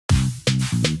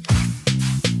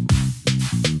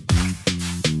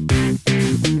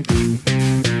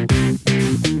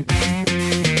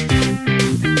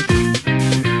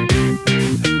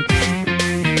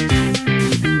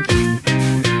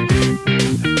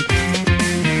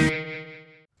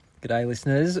G'day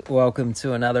listeners, welcome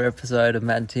to another episode of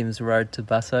Matt and Tim's Road to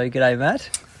Busso. G'day Matt.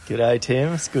 G'day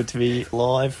Tim, it's good to be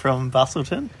live from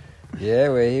Busselton. Yeah,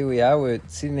 here we are. We're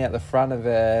sitting out the front of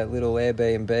a little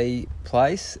Airbnb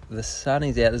place. The sun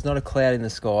is out, there's not a cloud in the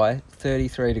sky,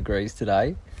 33 degrees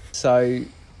today. So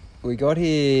we got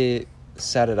here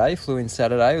Saturday, flew in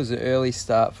Saturday. It was an early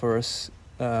start for us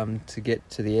to get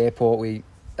to the airport.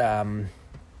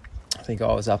 I think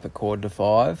I was up at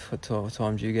 4:45. What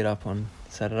time did you get up on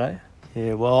Saturday?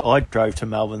 Yeah, well, I drove to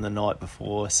Melbourne the night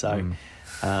before, so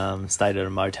stayed at a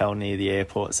motel near the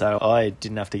airport, so I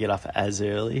didn't have to get up as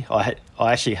early. I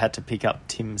actually had to pick up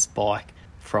Tim's bike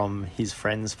from his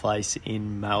friend's place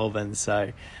in Melbourne,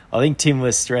 so I think Tim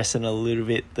was stressing a little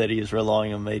bit that he was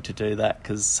relying on me to do that,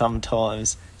 because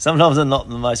sometimes I'm not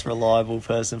the most reliable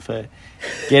person for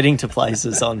getting to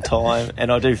places on time,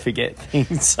 and I do forget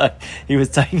things, so he was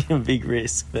taking a big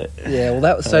risk. But yeah, well,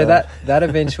 that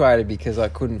eventuated because I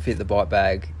couldn't fit the bike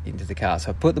bag into the car, so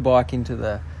I put the bike into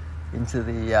the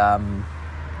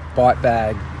bike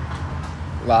bag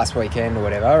last weekend or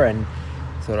whatever, and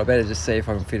thought I better just see if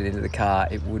I can fit it into the car.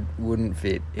 It wouldn't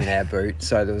fit in our boot,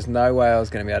 so there was no way I was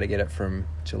going to be able to get it from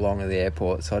Geelong to the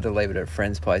airport, so I had to leave it at a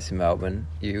friend's place in Melbourne.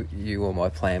 You were my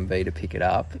plan B to pick it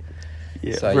up.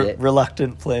 Yeah, so,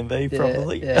 reluctant plan B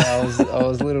probably. Yeah, I was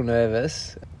a little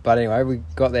nervous, but anyway, we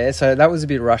got there. So that was a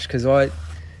bit rushed because I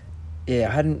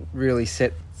hadn't really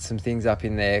set some things up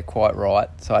in there quite right,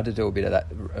 so I had to do a bit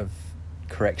of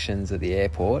corrections at the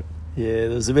airport. Yeah, there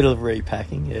was a bit of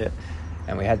repacking, yeah.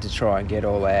 And we had to try and get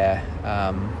all our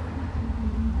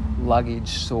luggage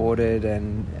sorted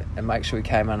and make sure we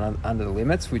came under the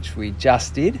limits, which we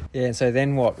just did. Yeah, and so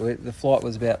then the flight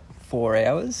was about 4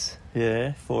 hours.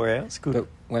 Yeah, 4 hours, good. But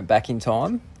went back in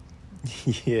time.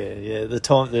 Yeah, the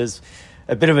time, there's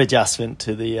a bit of adjustment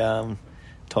to the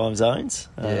time zones,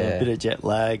 a bit of jet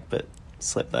lag, but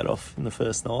slept that off in the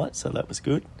first night, so that was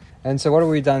good. And so what have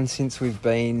we done since we've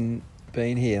been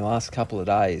here the last couple of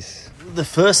days? The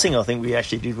first thing I think we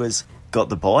actually did was got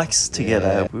the bikes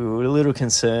together. Yeah. We were a little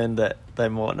concerned that they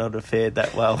might not have fared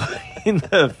that well in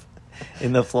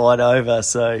the flight over,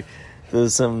 so there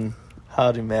was some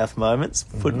hard-in-mouth moments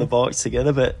putting the bikes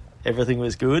together, but everything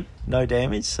was good, no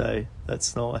damage, so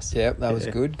that's nice. Yep, that was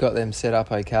good. Got them set up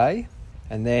okay.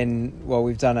 And then,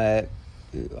 we've done I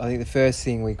think the first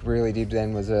thing we really did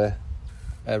then was a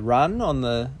run on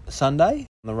the Sunday,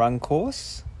 on the run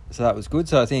course. So that was good.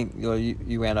 So I think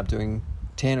you wound up doing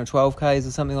 10 or 12 Ks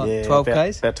or something like 12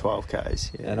 Ks? About 12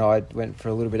 Ks, yeah. And I went for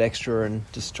a little bit extra and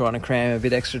just trying to cram a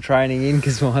bit extra training in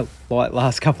because my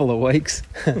last couple of weeks.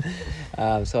 So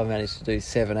I managed to do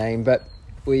 17. But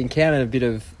we encountered a bit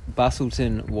of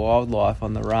Busselton wildlife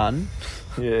on the run.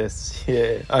 Yes,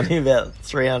 yeah. Only about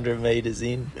 300 metres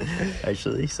in,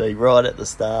 actually. So right at the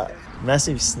start,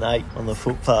 massive snake on the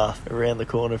footpath around the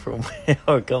corner from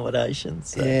our accommodation.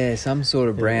 So. Yeah, some sort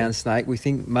of brown snake. We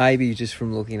think maybe just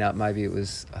from looking up, maybe it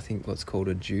was, I think, what's called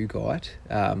a dugite.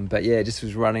 But yeah, just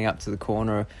was running up to the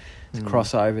corner to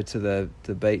cross over to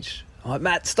the beach. I'm like,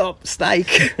 Matt, stop,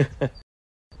 snake!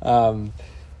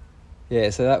 Yeah,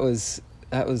 so that was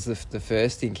the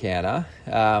first encounter.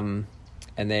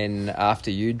 And then after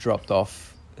you dropped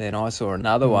off, then I saw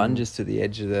another one just to the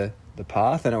edge of the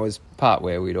path, and it was part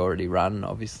where we'd already run,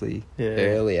 obviously,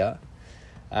 earlier.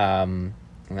 And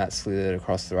that slithered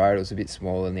across the road. It was a bit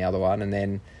smaller than the other one. And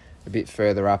then a bit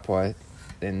further up,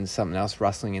 then something else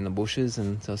rustling in the bushes,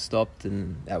 and so I stopped,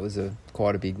 and that was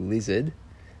quite a big lizard.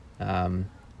 The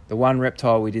one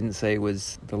reptile we didn't see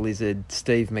was the lizard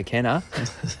Steve McKenna,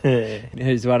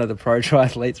 who's one of the pro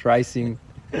triathletes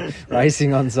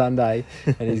racing on Sunday,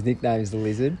 and his nickname is the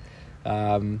Lizard.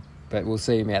 But we'll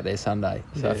see him out there Sunday.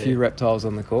 So a few reptiles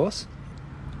on the course.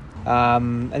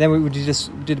 And then we just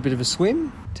did a bit of a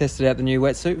swim, tested out the new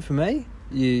wetsuit for me.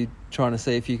 You trying to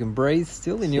see if you can breathe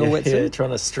still in your wetsuit? Yeah,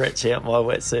 trying to stretch out my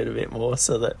wetsuit a bit more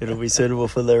so that it'll be suitable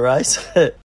for the race.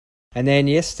 And then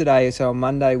yesterday, so on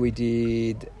Monday, we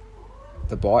did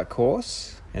the bike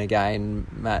course. And again,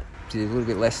 Matt did a little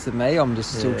bit less than me. I'm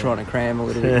just still trying to cram a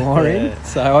little bit more in.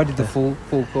 So I did the full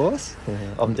course.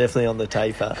 I'm definitely on the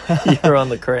taper. You're on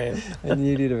the cram. And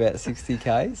you did about 60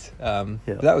 Ks.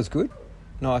 But that was good.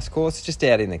 Nice course. Just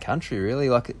out in the country, really.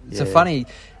 Like it's a funny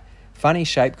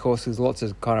shaped course. There's lots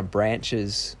of kind of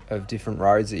branches of different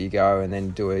roads that you go and then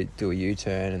do a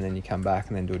U-turn, and then you come back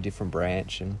and then do a different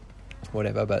branch and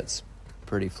whatever. But it's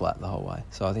pretty flat the whole way.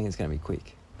 So I think it's going to be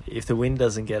quick. If the wind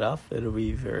doesn't get up, it'll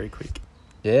be very quick.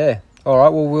 Yeah. All right.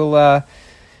 Well,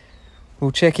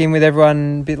 we'll check in with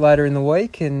everyone a bit later in the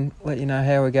week and let you know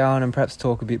how we're going, and perhaps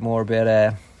talk a bit more about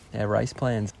our race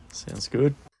plans. Sounds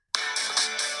good.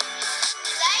 Ladies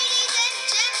and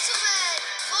gentlemen,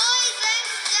 boys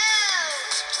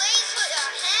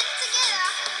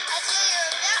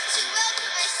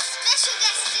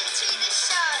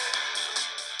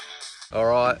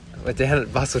We're down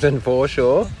at Bustleton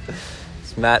Foreshore.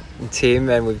 It's Matt and Tim,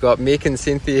 and we've got Mick and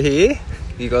Cynthia here.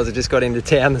 You guys have just got into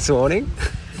town this morning.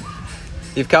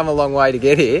 You've come a long way to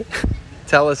get here.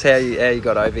 Tell us how you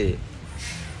got over here.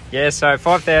 Yeah, so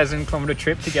 5,000 kilometre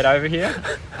trip to get over here.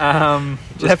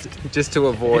 Just to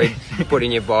avoid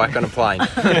putting your bike on a plane.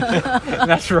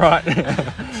 That's right.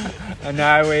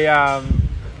 No,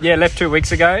 we left 2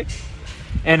 weeks ago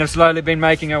and have slowly been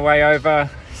making our way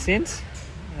over since.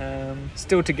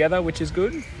 Still together, which is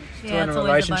good. Still in a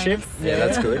relationship. Yeah,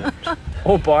 that's good.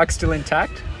 All bikes still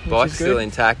intact. Bike's still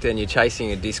intact, and you're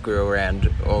chasing a disc wheel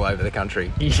around all over the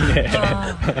country.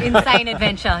 Yeah. Oh, insane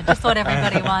adventure, just what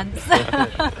everybody wants.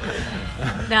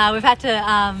 No, we've had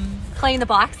to clean the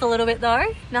bikes a little bit though.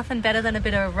 Nothing better than a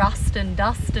bit of rust and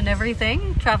dust and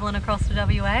everything travelling across to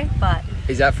WA. But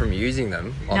is that from using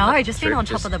them? Just being on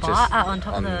top of the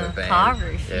car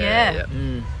roof. Yeah.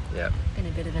 Yep. Been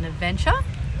a bit of an adventure,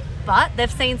 but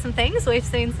they've seen some things. We've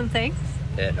seen some things.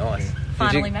 Yeah, nice.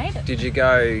 Finally made it. Did you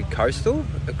go coastal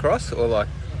across or like?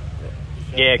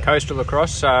 Yeah, coastal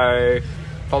across. So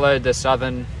followed the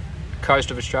southern coast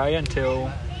of Australia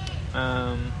until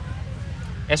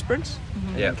Esperance.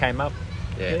 And came up.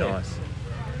 Yeah, nice.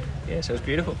 Yeah, so it was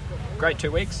beautiful. Great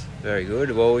 2 weeks. Very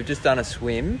good. Well, we've just done a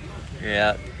swim.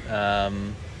 Yeah.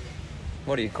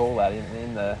 What do you call that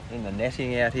in the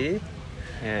netting out here?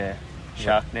 Yeah,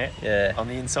 shark net. Yeah. On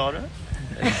the inside of it.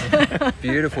 It's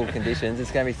beautiful conditions.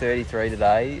 It's going to be 33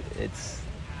 today.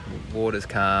 Water's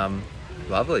calm,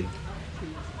 lovely.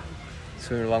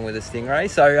 Swimming along with a stingray.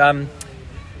 So,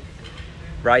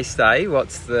 race day.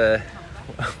 What's the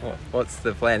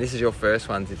plan? This is your first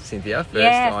one, Cynthia.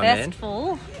 First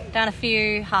full. Done a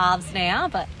few halves now,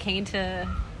 but keen to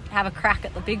have a crack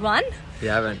at the big one. You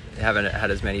haven't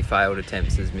had as many failed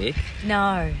attempts as Mick.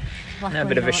 No. A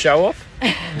bit of a show off.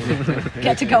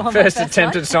 Get to go on first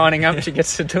attempt at signing up, she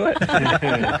gets to do it.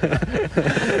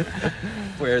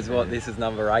 Whereas this is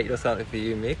number 8 or something for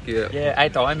you, Mick? Yeah,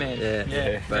 8th Ironman.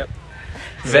 Yeah. But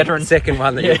veteran. Second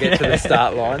one that you'll get to the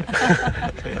start line.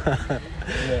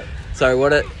 So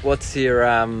what's your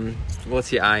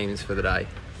aims for the day?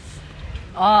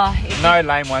 No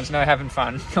lame ones, no having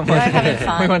fun. Come on. No having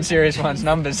fun. We want serious ones,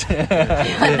 numbers. All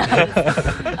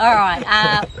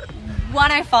right.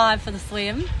 105 for the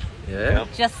swim. Yeah.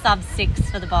 Just sub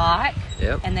 6 for the bike.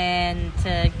 Yep. And then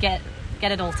to get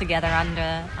it all together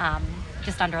under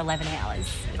just under 11 hours.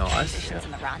 Nice. In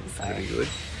the run. So. That'd be good.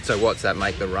 So what's that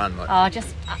make the run like?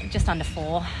 Just under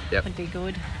 4 Yep. would be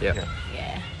good. Yep.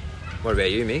 Yeah. What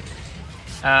about you, Mick?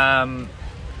 I've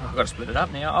got to split it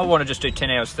up now. I want to just do 10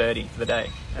 hours 30 for the day.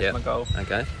 That's my goal.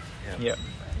 Okay. Yep.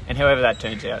 And however that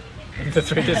turns out. The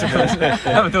 3 disciplines. I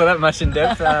haven't thought that much in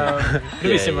depth. It'll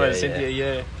be similar to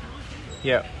Cynthia,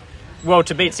 yeah. Well,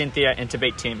 to beat Cynthia and to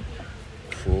beat Tim.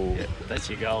 Cool. Yeah, that's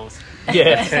your goals.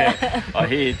 Yeah. I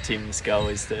hear Tim's goal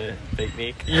is to beat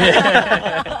Mick.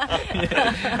 Yeah.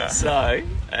 So,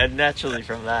 and naturally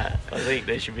from that, I think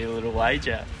there should be a little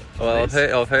wager. Well,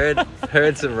 I've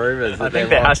heard some rumours. I think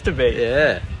there has to be.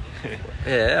 Yeah.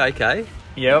 Yeah. Okay.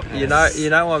 Yep. You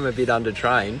know I'm a bit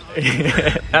undertrained.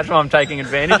 That's why I'm taking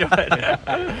advantage of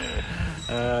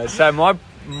it. So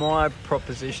my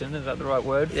proposition, is that the right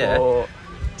word, for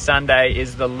Sunday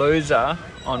is the loser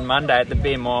on Monday at the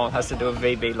beer mile has to do a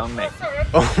VB long neck.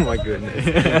 Oh my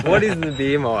goodness. What is the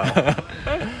beer mile?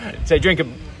 So you drink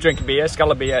a beer,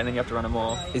 scull a beer, and then you have to run a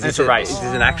mile. It's a race. Is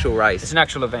this an actual race? It's an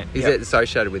actual event. Is it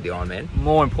associated with the Ironman?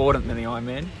 More important than the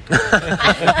Ironman.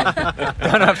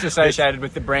 Don't have to associated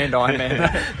with the brand Ironman.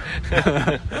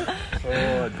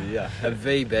 Oh dear. A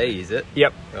VB, is it?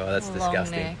 Yep. Oh, that's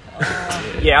disgusting.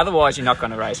 Yeah, otherwise you're not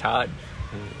going to race hard.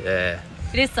 Yeah.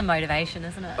 It is some motivation,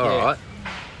 isn't it? All right.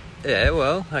 Yeah,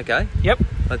 well, okay. Yep.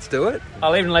 Let's do it.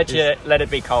 I'll even let it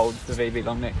be cold, the VB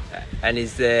long neck. And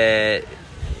is there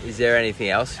anything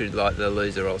else? Should like the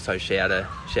loser also shout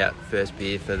first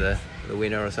beer for the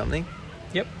winner or something?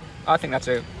 Yep. I think that's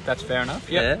fair enough.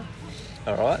 Yep. Yeah.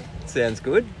 All right. Sounds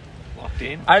good. Locked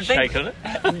in. Shake on it.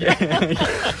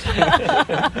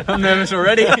 I'm nervous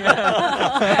already.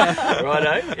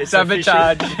 Righto. It's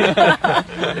Sabotage. This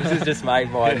has just made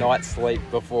my night's sleep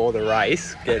before the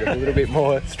race get a little bit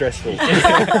more stressful.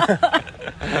 Now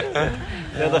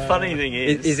the funny thing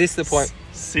is this the point?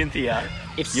 Cynthia,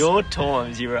 your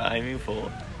times you were aiming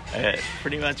for are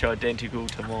pretty much identical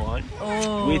to mine,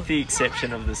 with the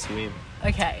exception of the swim.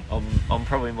 Okay. I'm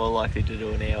probably more likely to do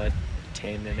an hour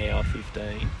 10, an hour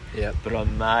 15. Yep. But I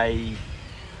may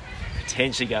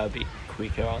potentially go a bit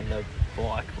quicker on the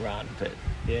bike run. But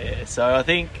yeah, so I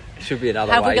think should be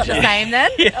another have wager. We got the same then?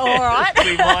 Yeah, all right.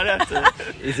 We might have to.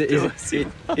 Is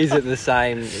it the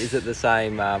same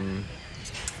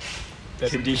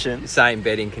conditions. Same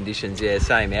betting conditions, yeah,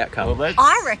 same outcome. Well, that's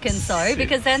I reckon so,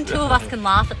 because then two of us can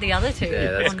laugh at the other two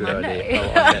yeah, that's a on good Monday.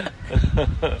 idea. I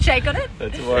like it. Shake on it.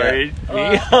 That's worried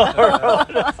me.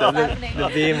 What's happening? The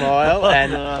beer mile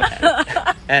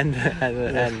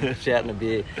and shouting a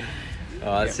beer.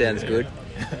 Oh, that sounds good.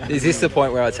 Is this the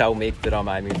point where I tell Mick that I'm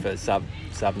aiming for sub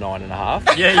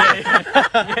 9.5? Yeah.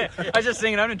 I was just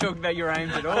thinking, I haven't talked about your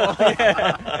aims at all.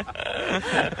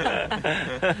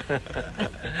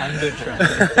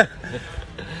 Undertrained.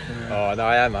 Oh no,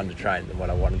 I am undertrained than what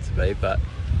I wanted to be, but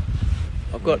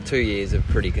I've got 2 years of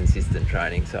pretty consistent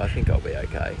training, so I think I'll be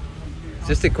okay. It's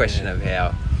just a question of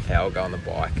how I'll go on the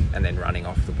bike and then running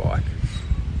off the bike.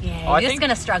 Yeah, you're just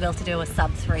going to struggle to do a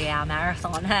sub 3 hour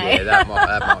marathon, hey? Yeah, that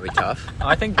might be tough.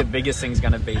 I think the biggest thing's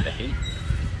going to be the heat.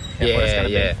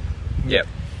 Yeah. Yep.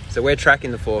 So we're tracking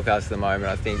the forecast at the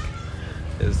moment. I think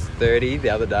it was 30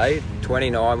 the other day,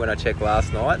 29 when I checked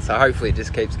last night. So hopefully it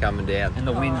just keeps coming down. And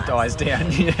the wind dies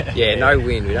down. Yeah, no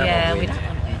wind. We don't want we wind. don't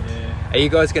want wind. Are you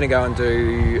guys going to go and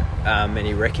do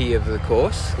any recce of the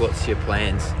course? What's your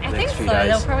plans I the think next so. few days?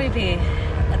 There'll probably be,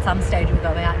 at some stage, we'll go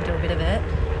out and do a bit of it.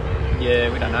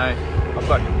 Yeah, we don't know.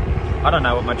 I don't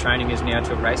know what my training is now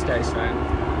till race day, so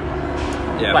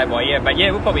Yeah. play by ear. But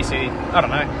yeah, we'll probably see. I don't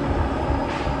know.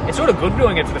 It's sort of good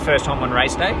doing it for the first time on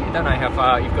race day. You don't know how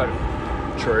far you've got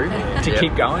True. to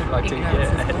keep going. Like to,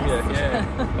 Ignorance is bliss.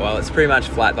 yeah. Well, it's pretty much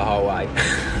flat the whole way.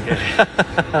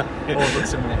 All looks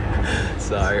similar.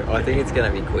 So I think it's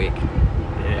going to be quick.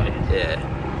 Yeah.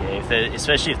 Yeah.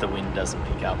 Especially if the wind doesn't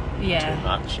pick up Yeah. too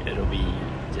much, it'll be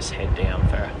just head down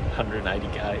for 180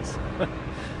 k's.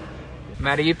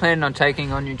 Matt, are you planning on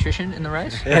taking on nutrition in the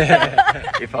race?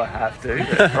 If I have to,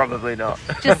 but probably not.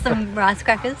 Just some rice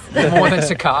crackers. More than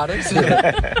cicadas?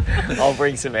 I'll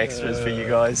bring some extras for you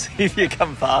guys. If you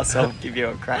come fast, I'll give you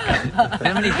a cracker.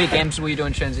 How many big M's will you do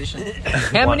in transition?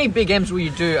 How many big M's will you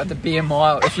do at the beer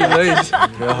mile if you lose?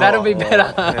 That'll be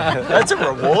better. That's a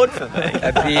reward for me.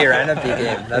 A beer and a big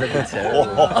M. That'll be terrible.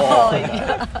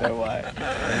 No way.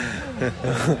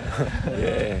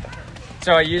 Yeah.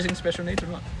 So are you using special needs or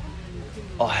not?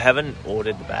 I haven't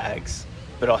ordered the bags,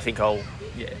 but I think I'll,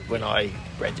 when I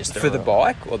register. For the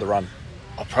bike or the run?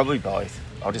 I'll probably both.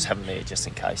 I'll just have them there just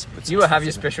in case. You will have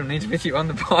your special needs with you on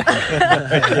the bike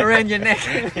around your neck.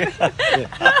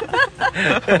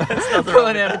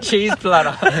 Pulling out a cheese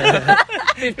platter.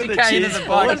 50k into the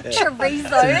bike.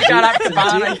 Chorizo. Shut up,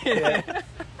 Tabana.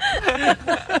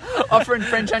 Offering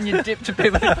French onion dip to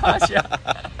people who pass you.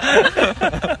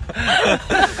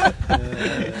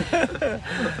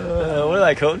 What do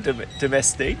they call them?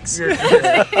 Domestiques?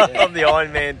 I'm the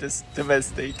Iron Man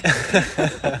domestique.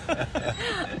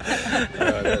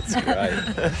 Oh, that's great.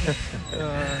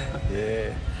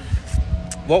 Yeah.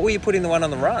 What will you put in the one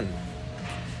on the run?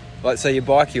 Like, so your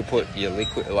bike, you put your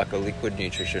liquid, like a liquid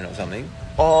nutrition or something?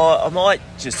 I might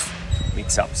just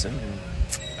mix up some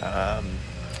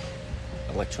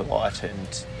electrolyte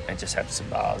and just have some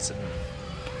bars and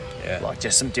like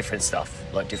just some different stuff,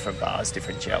 like different bars,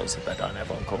 different gels that they don't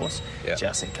have on course,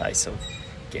 just in case of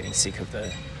getting sick of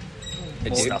the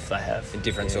stuff they have. A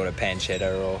different sort of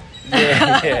pancetta or...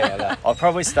 Yeah. I'll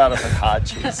probably start off with hard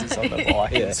cheeses on the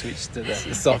bike and switch to the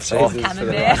soft soft cheeses for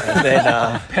the Camembert. bike. and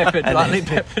then Peppered, lightly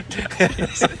peppered.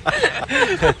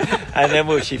 and then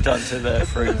we'll shift on to the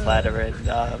fruit platter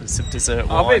and some dessert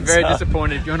wine. I'll be very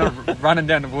disappointed if you're not running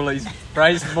down to Woolies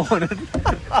race morning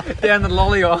down the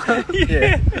lolly aisle.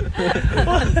 Yeah.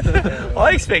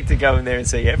 I expect to go in there and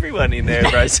see everyone in there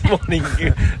race morning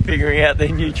figuring out their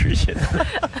nutrition.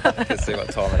 Let's see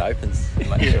what time it opens.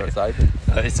 Make sure it's open.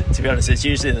 To be honest, it's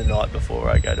usually the night before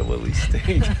I go to Woolies to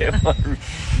get my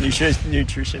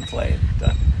nutrition plan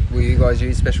done. Will you guys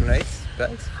use special needs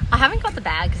bags? I haven't got the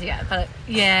bags yet, but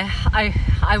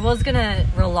I was going to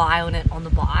rely on it on the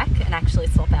bike and actually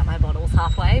swap out my bottles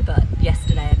halfway, but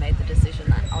yesterday I made the decision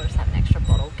that I'll just have an extra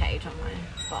bottle cage on my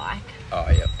bike. Oh,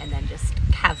 yep. And then just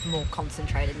have more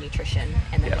concentrated nutrition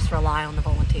and then just rely on the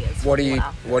volunteers. What are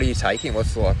you taking?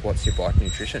 What's your bike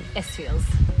nutrition? S-Fuels.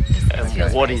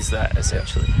 And what is that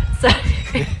essentially? So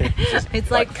it's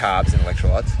like carbs and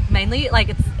electrolytes. mainly like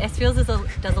it's S-Fuels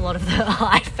does a lot of the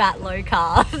high fat, low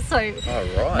carb. So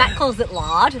right. Matt calls it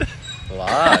lard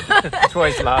Lard. That's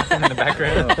why he's laughing in the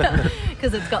background.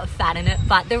 because it's got fat in it.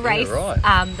 But the race,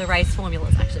 the race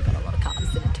formula's actually got a lot of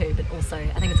carbs in it too. But also,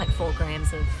 I think it's like 4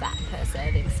 grams of fat per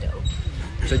serving still.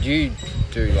 So do you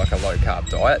do like a low carb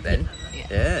diet then?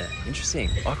 Yeah. Interesting.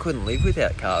 I couldn't live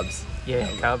without carbs. Yeah,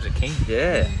 carbs are king.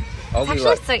 Yeah. It's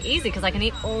actually so easy because I can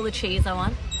eat all the cheese I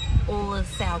want. all the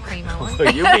sour cream I want.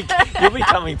 Well, you'll be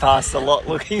coming past a lot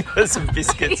looking for some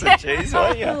biscuits and cheese,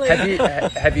 won't you?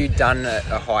 Have you done a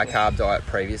high carb diet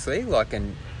previously? Like,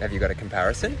 and have you got a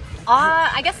comparison?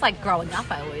 I guess like growing up,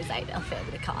 I always ate a fair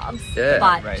bit of carbs. Yeah.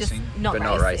 but Not just racing. not But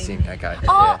racing. not racing.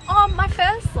 Okay. My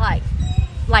first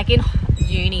like in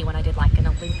uni when I did like an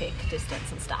Olympic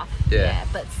distance and stuff. Yeah.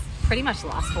 But pretty much the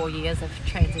last 4 years I've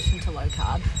transitioned to low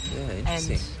carb. Yeah,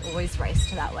 interesting. And always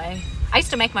raced that way. I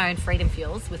used to make my own Freedom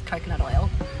Fuels with coconut oil,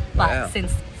 but Wow.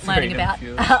 since learning Freedom about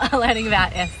Fuels. learning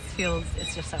about S fuels,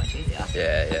 it's just so much easier.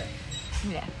 Yeah.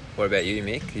 Yeah. What about you,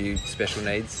 Mick? Are you special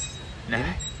needs? No.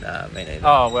 Nah, me neither.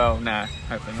 Oh, well, no.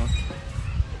 Hopefully not.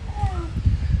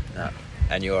 No.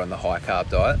 And you're on the high carb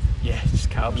diet. Yeah, just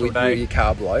carbs all Were day. you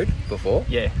carb load before?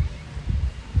 Yeah.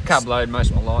 Carb load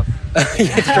most of my life.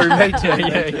 Yeah, through me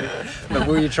too. Yeah. But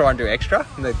will you try and do extra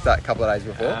that couple of days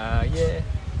before? Yeah.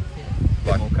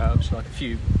 Like- More carbs, like a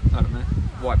few, I don't know,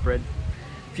 white bread.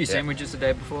 A few Yeah. sandwiches the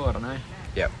day before, I don't know.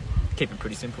 Yep. Keep it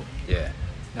pretty simple. Yeah.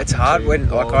 It's Nothing hard too when,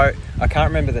 wild. like, I can't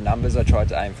remember the numbers I tried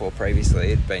to aim for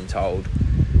previously. It'd been told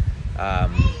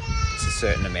it's a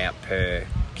certain amount per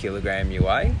kilogram you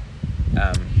weigh.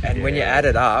 And when you Yeah. add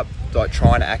it up, like,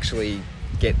 trying to actually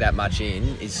get that much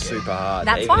in is super hard.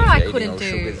 That's even why if I you're eating couldn't all do-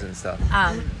 sugars and stuff.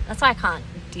 That's why I can't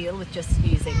deal with just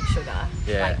using sugar.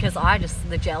 Yeah. Because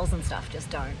the gels and stuff just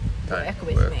don't work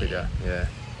with me. you. Yeah.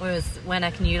 Whereas when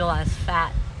I can utilise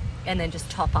fat and then just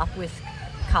top up with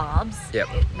carbs, Yep.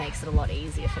 it makes it a lot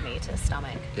easier for me to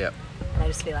stomach. Yep. And I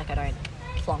just feel like I don't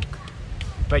plonk.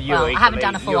 But you Well, I haven't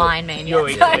done a full Ironman you'll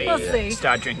yet, so equally we'll see.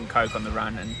 start drinking Coke on the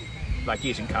run and like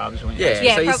using carbs when Yeah,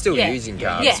 Yeah, so you're prob- still yeah. using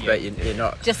carbs, Yeah. but you're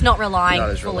not. Just not relying Not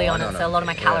as fully on reliant it. on So a it. lot of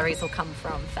my Yeah. calories will come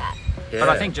from fat. Yeah. But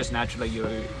I think just naturally you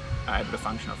are able to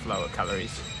function off lower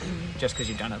calories just because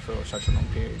you've done it for such a long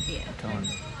period Yeah. of time.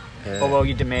 Yeah. Or well,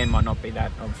 your demand might not be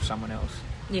that of someone else.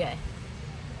 Yeah.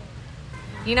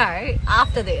 You know,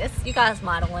 after this, you guys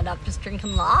might all end up just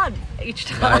drinking lard each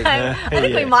time. Maybe. I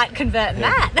think we Yeah. might convert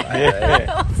Matt.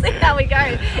 Yeah. We'll see how we go.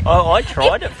 I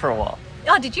tried it for a while.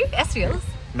 Oh, did you? S-Fuels?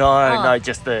 No,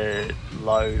 just the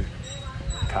low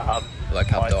carb. Low carb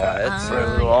high fat diet. for a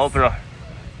little while, but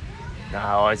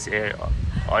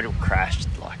I crashed,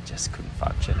 like, just couldn't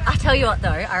function. I tell you what, though,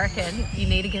 I reckon you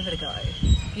need to give it a go.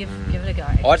 Give it a go.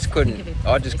 I just think you'll be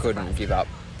couldn't surprised. give up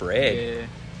bread.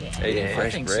 Yeah. Yeah. Eating Yeah. fresh I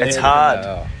think bread. so. It's hard.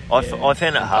 Oh. I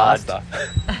found it hard. Pasta.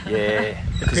 Yeah, The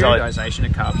because periodisation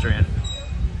of carbs around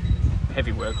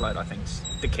heavy workload, I think, is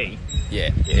the key. Yeah.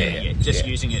 Just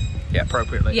using it Yeah.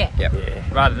 appropriately. Yeah. Yep. yeah,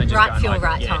 Rather than just Right going fuel, like,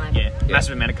 right yeah, time. Yeah. Yeah.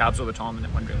 Massive amount of carbs all the time and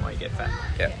then wondering why you get fat.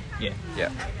 Yep. Yeah. Yeah.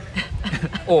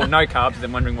 Or no carbs and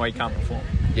then wondering why you can't perform.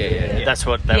 yeah. That's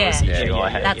what that was the Yeah. issue Yeah. I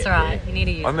had. That's yeah, right. yeah. You need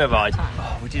to use I remember it all the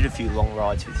time. we did a few long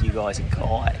rides with you guys in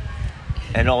Kai,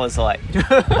 and I was like, Yeah,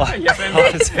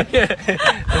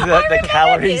 the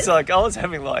calories, like I was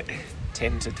having like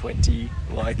 10 to 20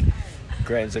 like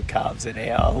grams of carbs an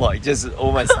hour, like just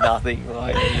almost nothing.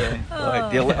 Like,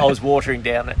 I was watering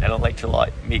down an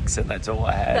electrolyte mix, and that's all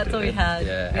I had. That's all you had.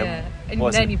 Yeah. Yeah. And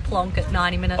wasn't- then you plonk at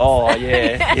 90 minutes. Oh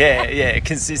yeah,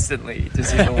 consistently,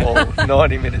 just in the wall.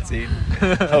 90 minutes in,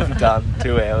 I'm done.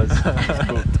 2 hours. It's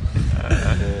cooked.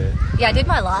 Yeah, I did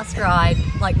my last ride,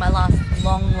 like my last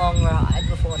long ride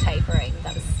before tapering.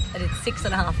 I did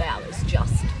 6.5 hours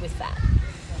just with fat.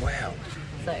 Wow.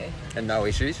 So And no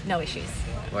issues. no issues.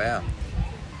 Wow.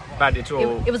 but it's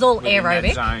all It was all within that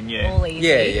aerobic. zone, yeah. All easy.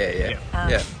 Yeah. Um,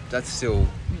 Yeah. That's still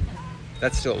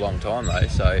a long time though.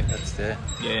 So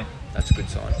Yeah. that's a good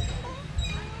sign.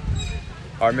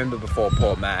 I remember before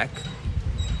Port Mac,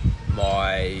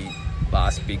 my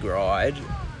last big ride,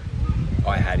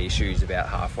 I had issues about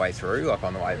halfway through, like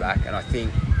on the way back,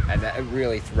 and that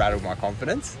really rattled my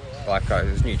confidence. Like it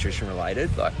was nutrition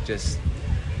related, like just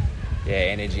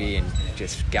energy and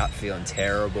just gut feeling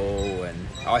terrible, and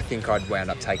I think I'd wound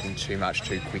up taking too much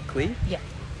too quickly. Yeah.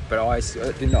 But I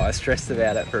stressed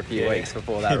about it for a few Yeah. weeks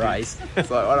before that race.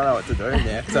 It's like I don't know what to do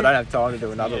now, so I don't have time to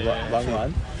do another long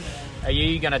one. Are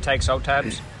you going to take salt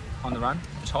tabs on the run?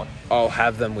 It's hot. I'll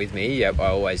have them with me. Yeah, I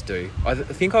always do. I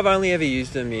think I've only ever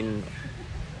used them in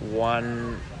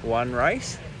one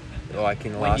race, like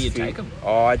in the When last do you few. take 'em?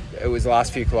 It was the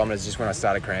last few kilometres, just when I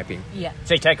started cramping. Yeah.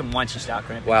 So you take them once you start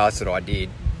cramping. Well, that's what I did.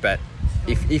 But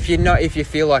if you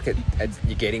feel like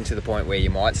you're getting to the point where you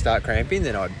might start cramping,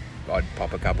 then I'd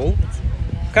pop a couple.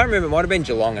 I can't remember. It might have been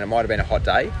Geelong, and it might have been a hot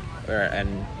day,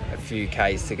 and a few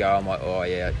k's to go. I'm like, oh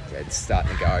yeah, it's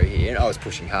starting to go here. And I was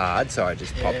pushing hard, so I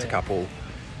just popped a couple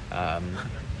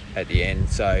at the end.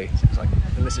 So It's like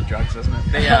illicit drugs, doesn't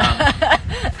it?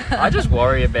 I just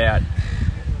worry about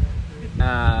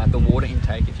the water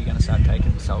intake if you're going to start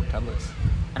taking salt tablets.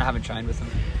 And I haven't trained with them.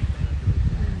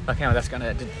 Like how that's going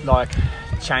to like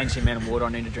change the amount of water I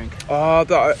need to drink. Oh,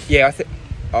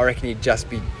 I reckon you'd just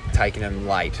be taking them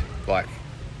late. Like,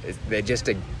 they're just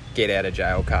a get out of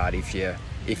jail card if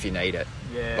you need it.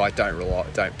 Yeah. Like,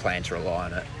 don't plan to rely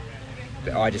on it.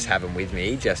 But I just have them with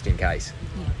me just in case.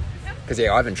 Because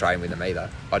I haven't trained with them either.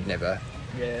 I'd never.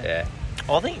 Yeah.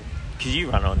 I think because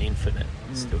you run on Infinite,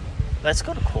 still, that's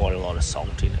got quite a lot of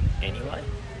salt in it anyway.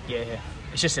 Yeah.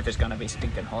 It's just if it's going to be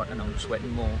stinking hot and I'm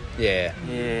sweating more. Yeah.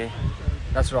 Yeah.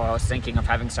 That's why I was thinking of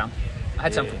having some. I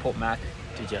had some for Port Mac.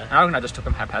 Did you? And I reckon I just took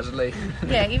them haphazardly.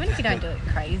 Yeah, even if you don't do it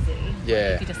crazy. Yeah.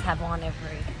 Like if you just have one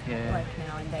every like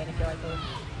now and then, if you're like,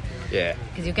 Yeah.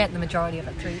 because you'll get the majority of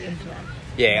it through Infinite.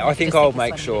 Yeah, I think just I'll stick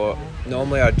make this sure. one a bit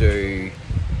Normally I do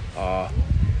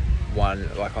one,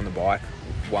 like on the bike,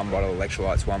 1 bottle of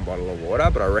electrolytes, 1 bottle of water,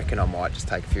 but I reckon I might just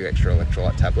take a few extra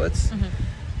electrolyte tablets. Mm-hmm.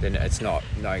 Then it's no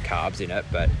carbs in it,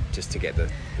 but just to get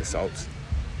the salts,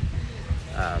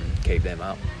 keep them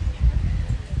up.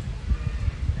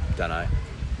 Don't know.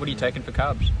 What are you taking for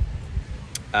carbs?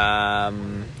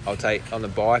 I'll take, on the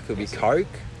bike it'll be Coke,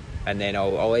 and then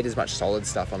I'll eat as much solid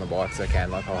stuff on the bike as I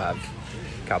can. Like I'll have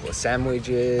a couple of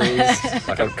sandwiches,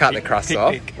 like I'll cut the crust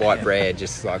off, white bread,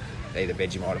 just like either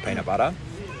Vegemite or peanut butter,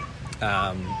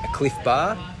 a Cliff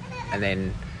Bar, and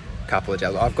then a couple of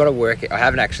gels. I've got to work it. I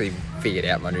haven't actually figured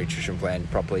out my nutrition plan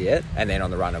properly yet, and then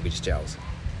on the run it'll be just gels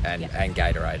and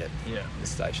Gatorade at the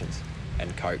stations,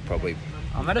 and Coke probably.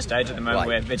 I'm at a stage at the moment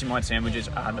where Vegemite sandwiches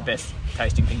are the best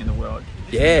tasting thing in the world.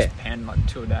 Yeah. You just pan like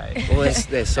 2 a day. Well,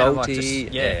 they're salty.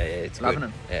 Like It's loving good.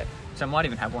 them. Yeah. So I might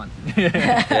even have one.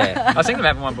 Yeah. I was thinking of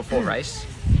having one before race,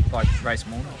 like race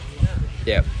morning.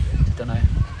 Yeah. Don't know.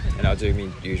 And I'll do my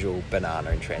usual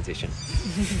banana in transition.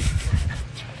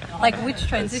 Like which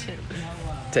transition?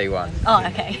 T1. Oh,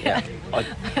 okay. Yeah. I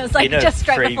was like just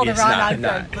straight before the run.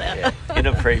 Yeah. In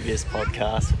a previous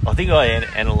podcast, I think I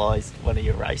analysed one of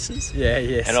your races. Yeah,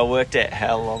 yes. And I worked out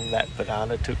how long that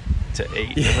banana took to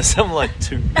eat. It was something like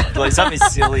something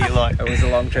silly like. It was a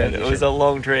long transition. It was a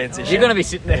long transition. You're going to be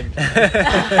sitting there.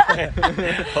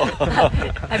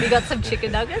 Have you got some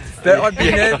chicken nuggets? But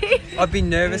I'd be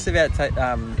nervous about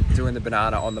doing the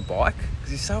banana on the bike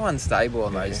because you're so unstable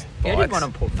on those Yeah, I bikes. did one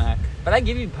on Port Mac. But they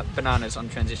give you bananas on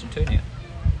transition too now.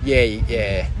 Yeah,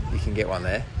 you can get one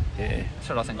there. Yeah. That's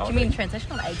what I think Do I'll you do. mean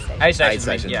transitional aid station? Aid Aid stations.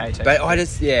 stations. Yeah, aid stations. But I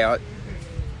just,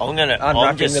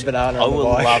 Unwrapping the banana I on the will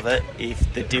bike. love it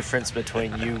if the difference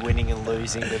between you winning and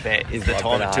losing the bet is the my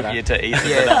time it took banana. you to eat the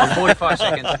Yeah, banana. 45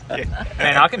 seconds.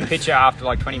 Man, I can picture after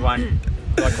like 21,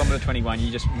 like kilometre 21,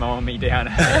 you just mowing me down.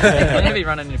 I'm going to be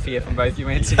running in fear from both you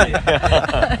and Sydney.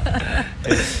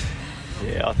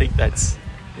 Yeah, I think that's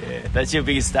your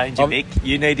biggest danger, Nick.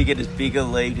 You need to get as big a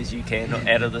lead as you can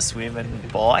out of the swim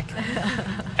and bike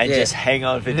and just hang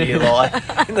on for dear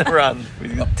life in the run.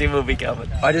 Tim will be coming.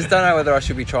 I just don't know whether I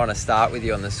should be trying to start with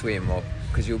you on the swim or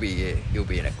because you'll be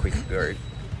in a quick group,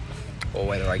 or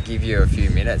whether I give you a few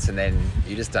minutes and then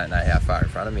you just don't know how far in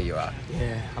front of me you are.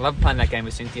 Yeah, I love playing that game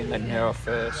with Cynthia and letting her off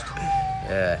first.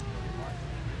 Yeah.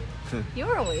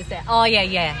 You're always there. Oh,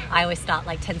 yeah. I always start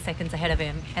like 10 seconds ahead of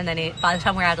him. And then by the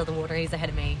time we're out of the water, he's ahead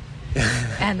of me.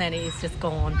 And then he's just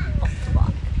gone off the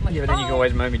bike. Like, Yeah, but then you can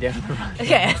always mow me down on the run.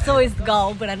 Yeah, it's always the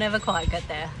goal, but I never quite get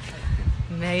there.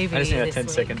 Maybe I just need a this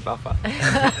 10-second week. buffer.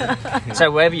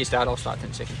 So wherever you start, I'll start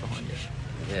 10 seconds behind you.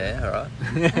 Yeah, all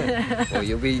right. Well,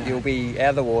 you'll be out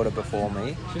of the water before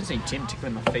me. Should have seen Tim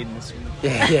tickling my feet in the swim.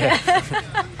 Yeah.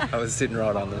 I was sitting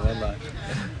right on the one though.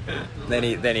 Then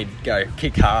he'd go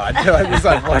kick hard. It was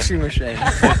like washing machine.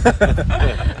 I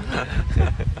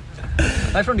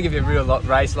just wanted to give you a real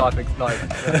race life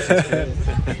experience.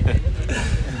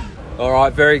 All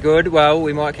right, very good. Well,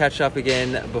 we might catch up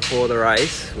again before the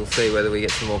race. We'll see whether we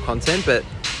get some more content, but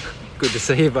good to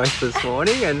see you both this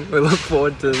morning, and we look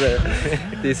forward to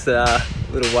this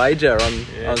little wager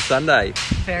on Sunday.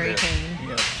 Very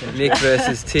keen. Nick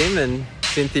versus Tim and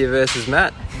Cynthia versus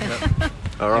Matt.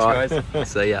 All right, Thanks, guys.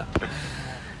 see ya.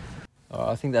 All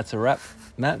right, I think that's a wrap,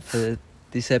 Matt, for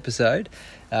this episode.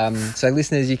 So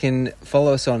listeners, you can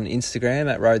follow us on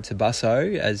Instagram at Road to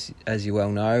Busso. As you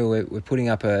well know, we're putting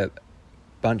up a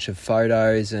bunch of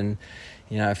photos and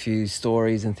a few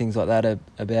stories and things like that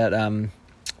about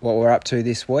what we're up to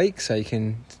this week, so you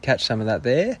can catch some of that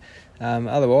there.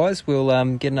 Otherwise,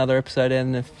 we'll get another episode out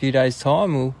in a few days'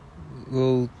 time.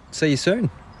 We'll see you soon.